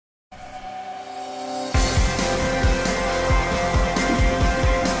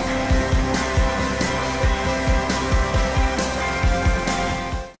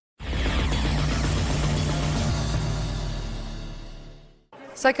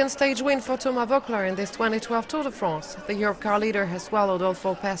Second stage win for Thomas Voeckler in this 2012 Tour de France. The Europcar leader has swallowed all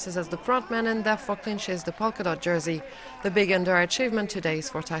 4 passes as the frontman and therefore clinches the polka dot jersey. The big underachievement today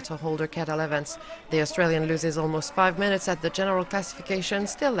is for title holder Cadel Evans. The Australian loses almost 5 minutes at the general classification,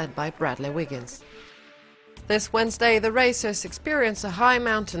 still led by Bradley Wiggins. This Wednesday, the racers experience a high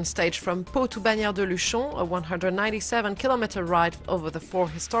mountain stage from Pau to Bagnères de Luchon, a 197-kilometer ride over the 4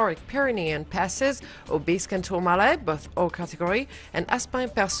 historic Pyrenean passes, Aubisque and Tourmalet, both O category, and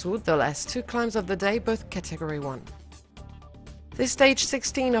Aspin-Persoud, the last 2 climbs of the day, both category 1. This stage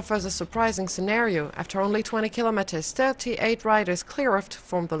 16 offers a surprising scenario. After only 20 kilometers, 38 riders clear to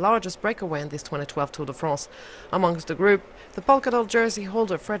form the largest breakaway in this 2012 Tour de France. Amongst the group, the polka dot jersey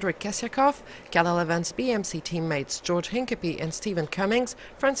holder Frederick Kassiakoff, Cadel Evans BMC teammates George Hincapie and Stephen Cummings,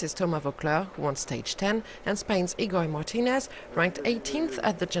 France's Thomas Voeckler, who won stage 10, and Spain's Igor Martinez, ranked 18th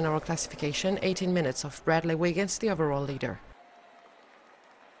at the general classification, 18 minutes off Bradley Wiggins, the overall leader.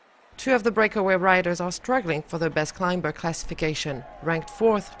 2 of the breakaway riders are struggling for the best climber classification. Ranked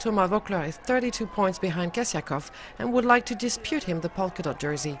 4th, Thomas Voeckler is 32 points behind Kassiakoff and would like to dispute him the polka dot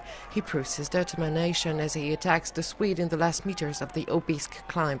jersey. He proves his determination as he attacks the Swede in the last meters of the Aubisque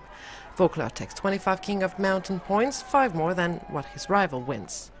climb. Voeckler takes 25 King of Mountain points, 5 more than what his rival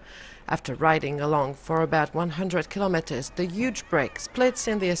wins. After riding along for about 100 kilometers, the huge break splits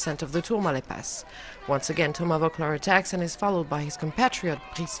in the ascent of the Tourmalet Pass. Once again, Thomas Voeckler attacks and is followed by his compatriot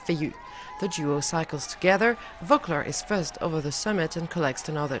Brice Feilloux. The duo cycles together. Voeckler is first over the summit and collects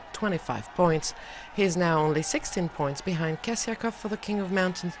another 25 points. He is now only 16 points behind Kassiakoff for the King of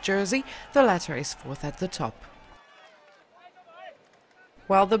Mountains jersey. The latter is 4th at the top.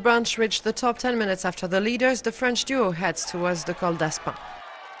 While the bunch reached the top 10 minutes after the leaders, the French duo heads towards the Col d'Aspin.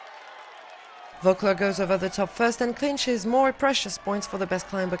 Voeckler goes over the top first and clinches more precious points for the best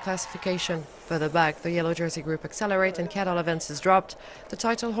climber classification. Further back, the yellow jersey group accelerate and Cadel Evans is dropped. The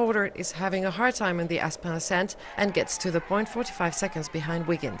title holder is having a hard time in the Aspin ascent and gets to the point 45 seconds behind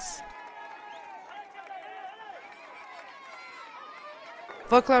Wiggins.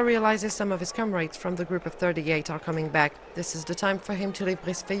 Voeckler realizes some of his comrades from the group of 38 are coming back. This is the time for him to leave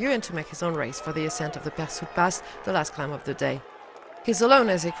Brice Feilloux and to make his own race for the ascent of the Persoud Pass, the last climb of the day. He's alone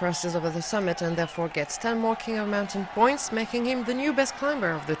as he crosses over the summit and therefore gets 10 more King of Mountain points, making him the new best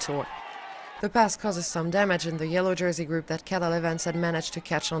climber of the Tour. The pass causes some damage in the yellow jersey group that Cadel Evans had managed to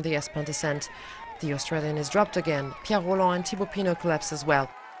catch on the Aspin descent. The Australian is dropped again. Pierre Rolland and Thibaut Pinot collapse as well.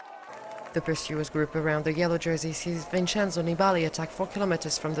 The pursuers group around the yellow jersey sees Vincenzo Nibali attack 4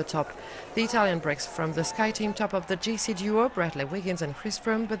 kilometers from the top. The Italian breaks from the Sky Team top of the GC duo, Bradley Wiggins and Chris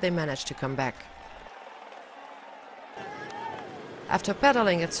Froome, but they manage to come back. After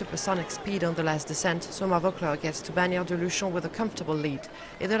pedaling at supersonic speed on the last descent, Thomas Voeckler gets to Bagnères de Luchon with a comfortable lead.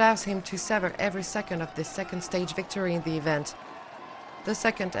 It allows him to savor every second of this second stage victory in the event. The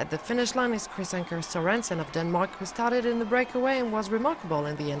second at the finish line is Chris Anker Sørensen of Denmark, who started in the breakaway and was remarkable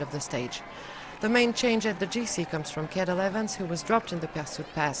in the end of the stage. The main change at the GC comes from Cadel Evans, who was dropped in the Persoud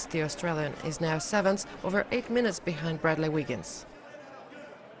Pass. The Australian is now 7th, over 8 minutes behind Bradley Wiggins.